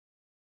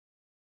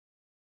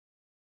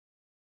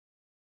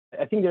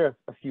I think there are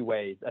a few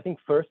ways. I think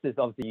first is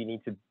obviously you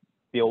need to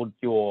build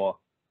your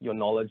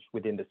knowledge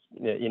within this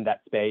in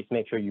that space.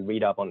 Make sure you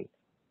read up on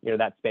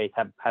that space,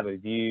 have a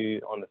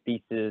view on the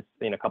thesis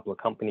in a couple of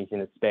companies in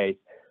the space.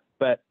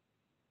 But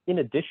in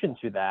addition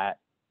to that,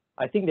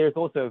 I think there's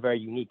also a very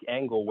unique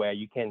angle where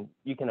you can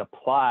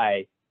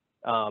apply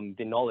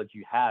the knowledge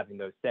you have in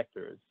those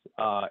sectors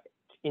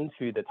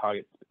into the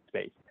target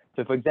space.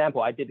 So, for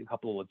example, I did a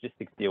couple of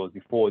logistics deals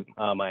before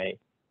my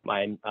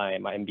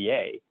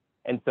MBA,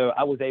 and so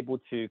I was able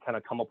to kind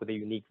of come up with a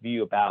unique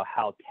view about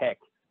how tech,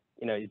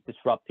 is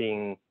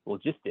disrupting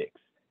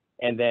logistics,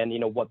 and then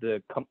what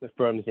the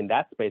firms in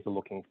that space are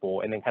looking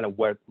for, and then kind of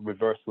work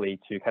reversely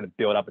to kind of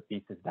build up a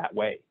thesis that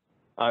way.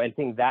 I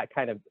think that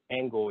kind of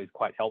angle is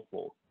quite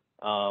helpful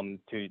in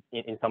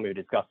some of your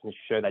discussions, to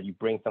show that you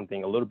bring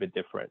something a little bit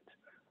different.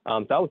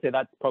 So I would say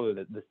that's probably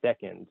the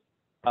second.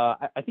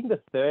 I think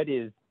the third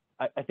is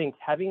I think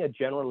having a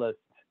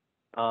generalist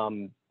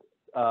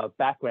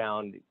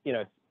background,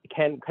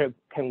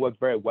 can work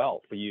very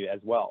well for you as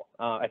well.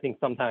 I think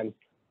sometimes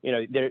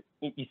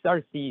you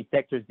start to see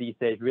sectors these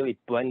days really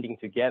blending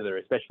together,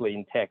 especially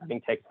in tech. I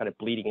think tech is kind of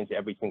bleeding into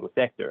every single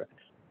sector.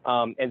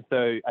 And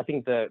so I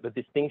think the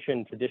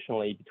distinction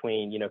traditionally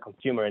between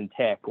consumer and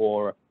tech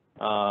or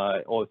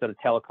sort of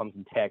telecoms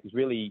and tech is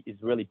really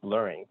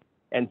blurring.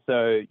 And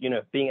so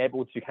being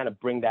able to kind of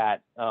bring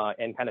that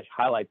and kind of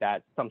highlight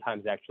that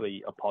sometimes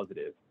actually a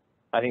positive.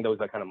 I think those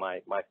are kind of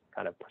my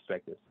kind of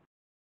perspectives.